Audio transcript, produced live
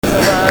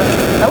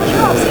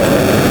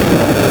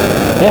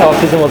offseason? Yeah,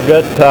 off-season was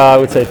good. I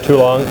would say too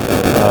long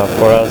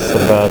for us,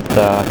 but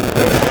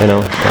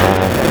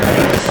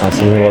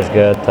off-season was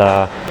good.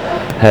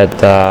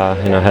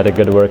 Had a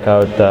good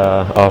workout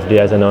off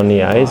the ice and on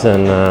the ice,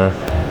 and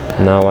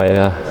now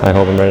I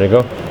hope I'm ready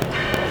to go.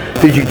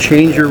 Did you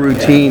change your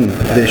routine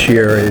this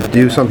year,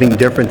 do something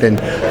different than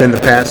the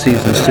past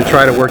seasons to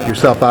try to work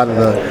yourself out of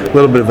the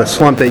little bit of a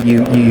slump that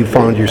you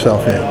found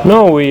yourself in?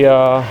 No, we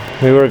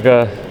work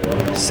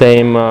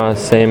same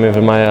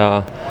with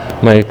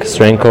my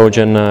strength coach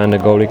and the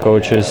goalie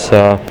coaches.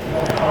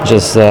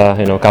 Just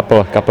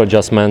couple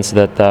adjustments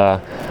that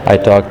I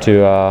talked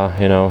to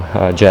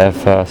Jeff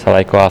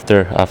Salajko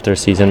after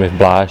season with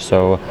Blaž.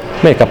 So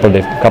made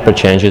a couple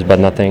changes, but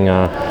nothing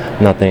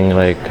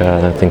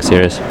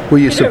serious. Were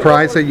you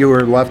surprised that you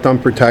were left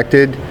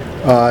unprotected?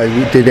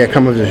 Did that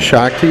come as a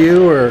shock to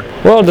you, or?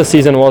 Well, the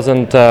season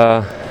wasn't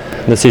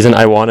the season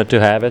I wanted to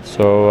have it,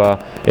 so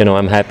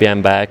I'm happy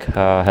I'm back.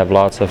 Have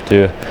lots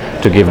to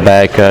give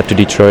back to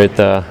Detroit.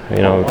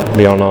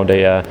 We all know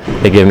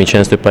they gave me a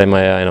chance to play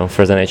my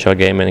first NHL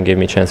game and gave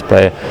me a chance to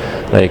play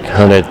like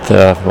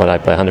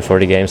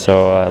 140 games.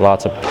 So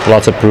lots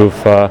of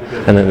proof,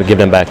 and then we give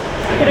them back.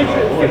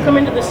 You come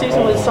into the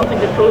season with something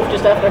to prove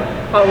just after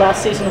how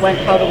last season went,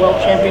 how the World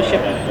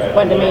Championship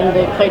went. I mean,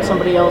 they played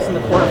somebody else in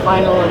the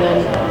quarterfinal, and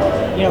then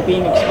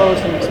being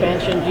exposed in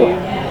expansion.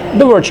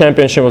 The World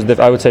Championship was,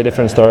 I would say,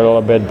 different story a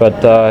little bit,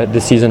 but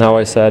this season, how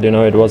I said,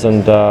 it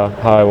wasn't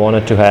how I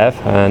wanted to have,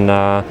 and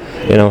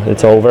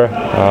it's over.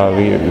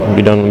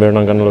 We're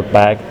not going to look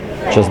back.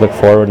 Just look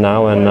forward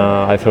now, and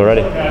I feel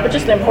ready. But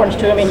just the importance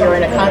too. I mean, you're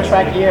in a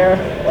contract year.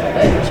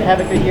 To have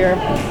a good year,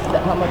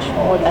 how much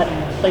more that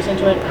plays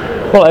into it?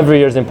 Well, every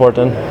year is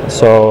important,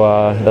 so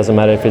it doesn't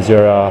matter if it's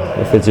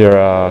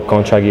your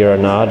contract year or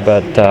not.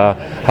 But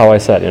how I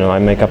said, I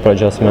make a couple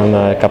adjustments,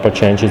 a couple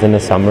changes in the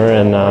summer,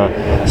 and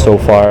so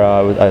far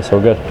I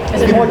so good.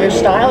 Is it more your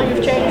style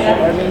you've changed?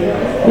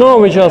 No,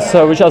 we just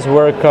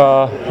work,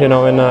 in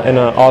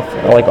a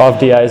off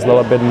the ice a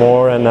little bit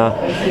more, and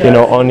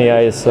on the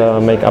ice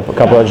make up a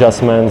couple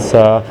adjustments,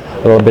 a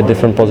little bit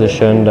different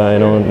position.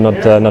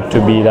 Not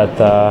to be that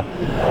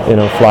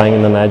flying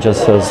in the net.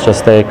 Just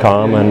stay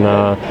calm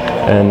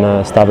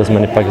and stop as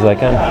many pucks as I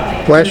can.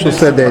 Blaž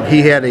said that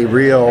he had a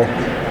real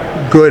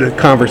good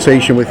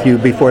conversation with you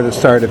before the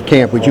start of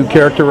camp. Would you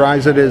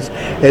characterize it as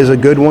a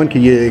good one?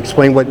 Can you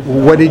explain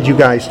what did you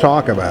guys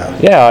talk about?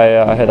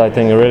 Yeah, I had, I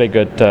think, a really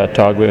good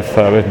talk with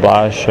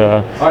Blaž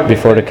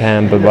before the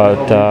camp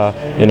about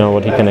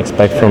what he can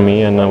expect from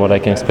me and what I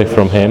can expect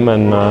from him,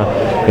 and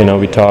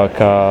we talk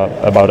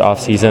about off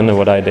season,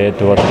 what I did,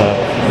 what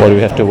we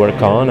have to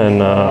work on,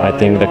 and I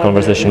think the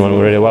conversation went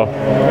really well.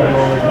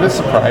 Did it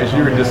surprise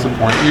you or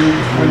disappoint you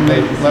when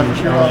they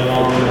left you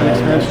in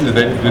expansion?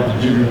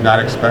 Did you not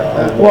expect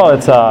that? Well,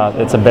 it's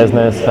a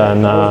business,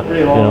 and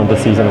the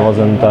season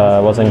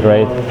wasn't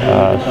great,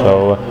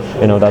 so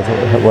that's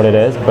what it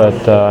is.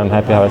 But I'm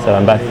happy, how I said,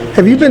 I'm back.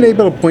 Have you been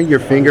able to point your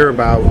finger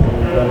about,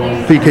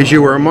 because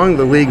you were among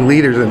the league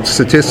leaders and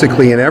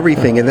statistically and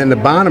everything, and then the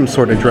bottom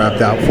sort of dropped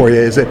out for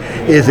you? Was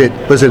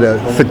it a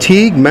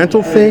fatigue,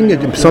 mental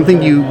thing,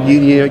 something you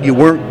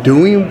weren't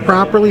doing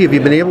properly? Have you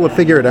been able to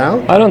figure it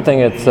out? I don't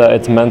think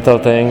it's a mental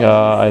thing.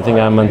 I think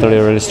I'm mentally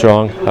really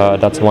strong.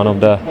 That's one of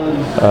the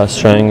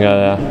strengths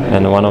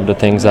and one of the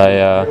things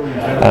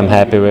I'm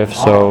happy with.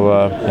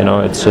 So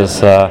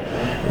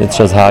it's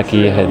just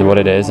hockey, what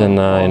it is, and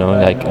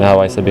like how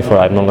I said before,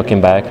 I'm not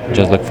looking back.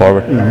 Just look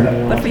forward.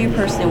 Mm-hmm. But for you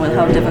personally,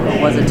 how difficult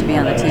was it to be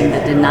on the team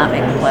that did not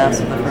make the playoffs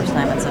for the first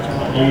time at such a time?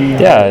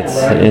 Yeah,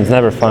 it's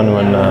never fun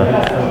when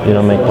you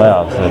don't make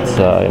playoffs. It's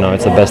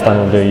the best time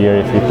of the year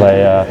if you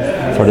play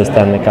for the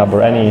Stanley Cup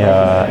or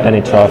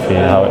any trophy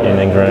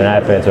in Grand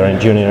Rapids or in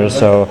juniors.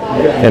 So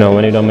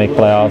when you don't make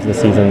playoffs, the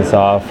season's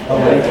off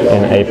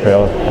in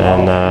April,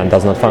 and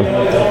that's not fun. Do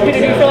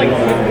you feel like you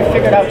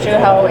figured out too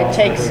how it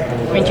takes?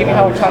 I mean, Jimmy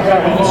Howard talked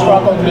about when he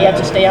struggled, he had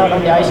to stay out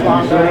on the ice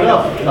longer,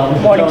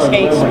 morning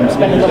skates,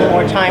 spend a little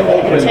more time.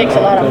 It takes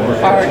a lot of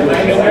hard.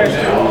 I mean, you're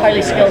a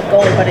highly skilled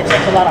goalie, but it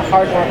takes a lot of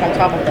hard work on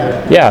top of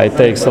that. Yeah, it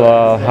takes a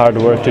lot of hard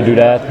work to do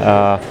that.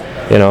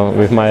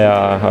 With my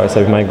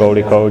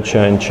goalie coach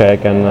in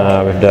Czech and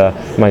with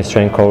my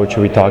strength coach,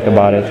 we talked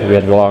about it. We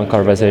had a long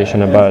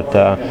conversation about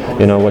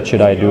what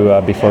should I do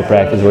before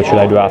practice, what should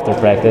I do after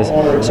practice.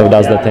 So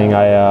that's the thing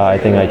I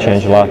think I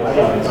changed a lot.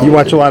 You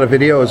watch a lot of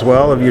video as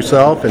well of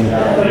yourself and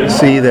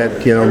see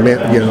that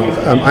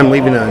I'm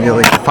leaving a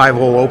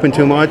 5-hole open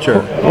too much,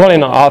 or? Well, in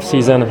the off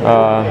season,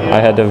 I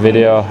had a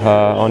video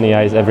on the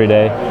ice every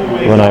day.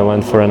 When I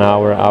went for an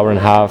hour and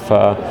a half,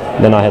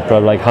 then I had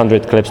probably like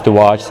 100 clips to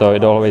watch. So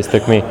it always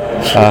took me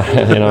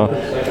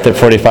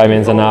 45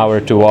 minutes an hour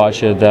to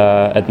watch it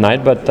at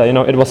night, but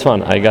it was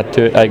fun. I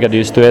got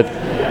used to it,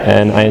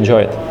 and I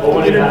enjoy it.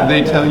 Did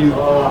they tell you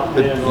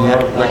that you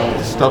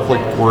had stuff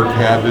like work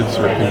habits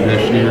or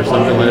conditioning or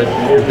something like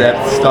that?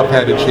 That stuff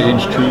had to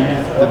change too.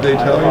 Did they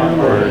tell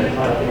you, or?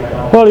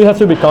 Well, you have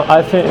to be.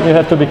 I think you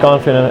have to be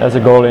confident as a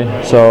goalie.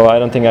 So I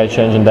don't think I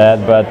change in that,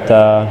 but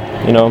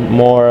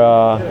more.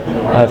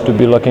 I have to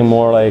be looking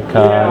more like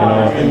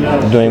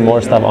doing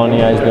more stuff on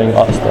the ice, doing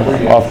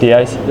stuff off the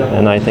ice,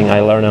 and I think I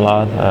learn a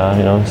lot.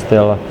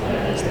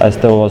 I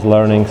still was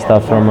learning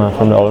stuff from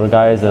the older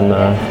guys and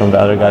from the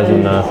other guys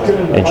in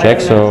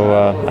Czech.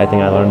 So I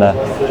think I learned that.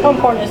 How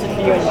important is it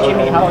for you and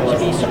Jimmy Howard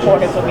to be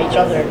supportive of each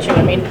other too?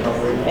 I mean,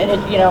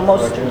 and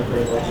most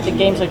the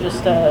games are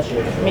just.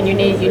 You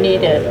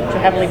need to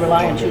heavily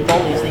rely on two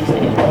goalies these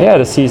days. Yeah,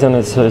 the season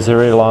is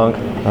really long,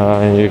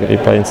 and you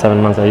play in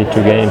 7 months,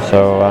 82 games.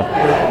 So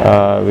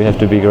we have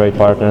to be great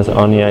partners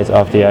on the ice,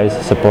 off the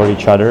ice, support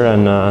each other,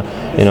 and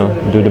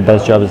do the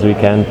best job as we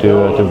can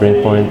to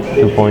bring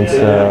 2 points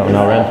on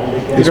our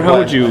end. Peter, how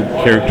would you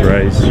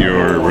characterize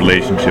your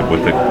relationship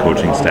with the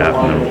coaching staff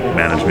and the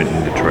management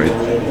in Detroit?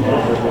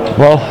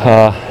 Well,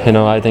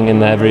 I think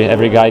in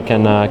every guy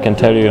can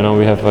tell you,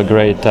 we have a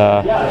great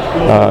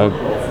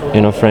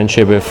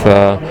friendship with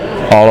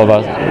all of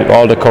us,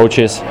 all the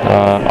coaches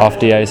off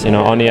the ice.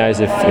 On the ice,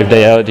 if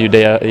they yell at you,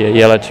 they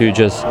yell at you.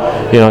 Just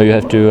you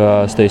have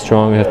to stay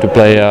strong. You have to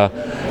play.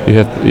 You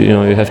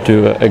have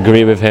to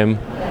agree with him,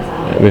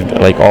 with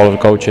like all of the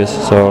coaches.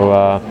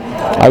 So.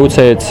 I would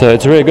say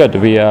it's really good.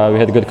 We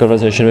had a good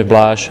conversation with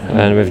Blaž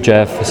and with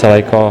Jeff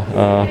Salejko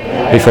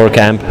before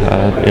camp.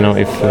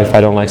 If I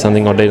don't like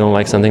something or they don't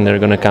like something, they're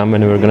going to come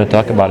and we're going to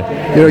talk about it.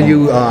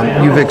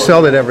 You've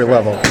excelled at every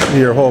level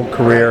your whole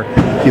career.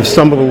 You've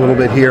stumbled a little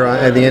bit here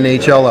at the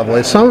NHL level.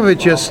 Is some of it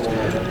just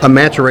a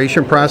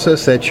maturation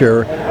process that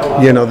your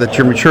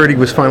maturity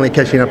was finally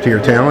catching up to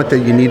your talent that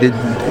you needed?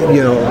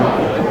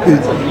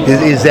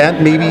 Is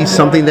that maybe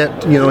something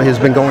that has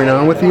been going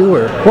on with you,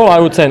 or? Well, I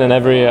would say in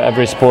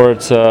every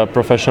sports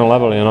professional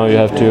level, you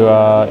have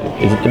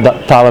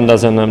to. Talent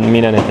doesn't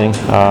mean anything.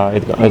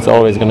 It's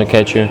always going to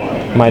catch you.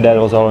 My dad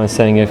was always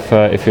saying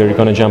if you're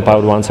going to jump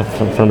out once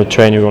from the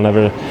train, you will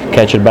never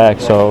catch it back.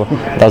 So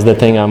that's the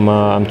thing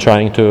I'm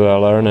trying to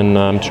learn, and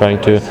I'm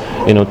trying to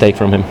take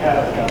from him.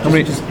 How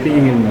many just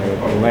being in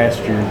the last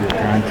year of your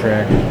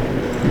contract,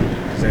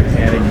 is that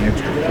adding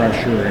extra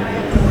pressure and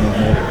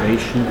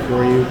motivation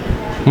for you?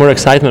 More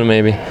excitement,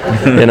 maybe,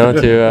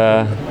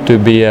 to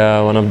be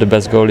one of the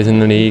best goalies in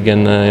the league,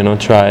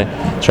 and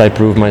try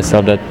prove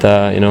myself that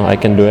I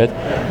can do it.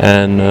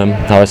 And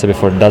how I said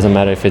before, it doesn't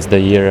matter if it's the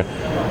year,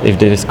 if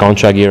this is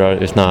contract year or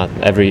if not.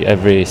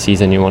 Every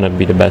season you want to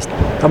be the best.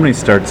 How many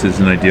starts is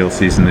an ideal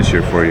season this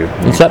year for you?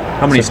 What's that?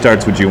 How many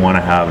starts would you want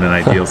to have in an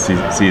ideal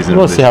season?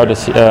 We'll see how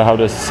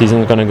the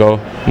season's gonna go.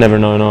 Never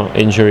know,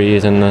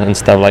 injuries and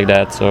stuff like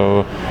that.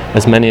 So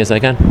as many as I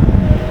can.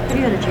 Have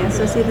you had a chance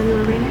to see the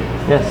new arena?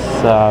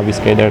 Yes, we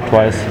skate there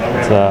twice.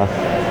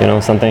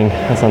 It's something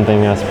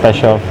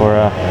special for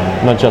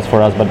not just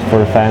for us but for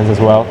the fans as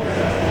well.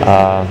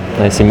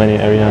 I see many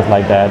arenas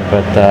like that,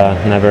 but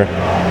never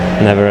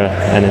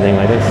anything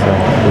like this. So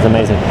it's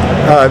amazing.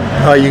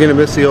 Are you going to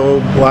miss the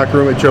old locker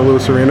room at Joe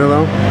Louis Arena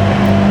though?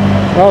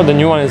 Well, the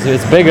new one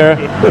is bigger,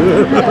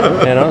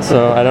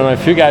 so I don't know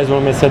if you guys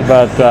will miss it,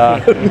 but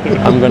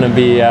I'm gonna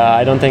be.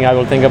 I don't think I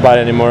will think about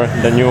it anymore.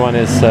 The new one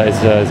is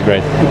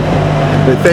great.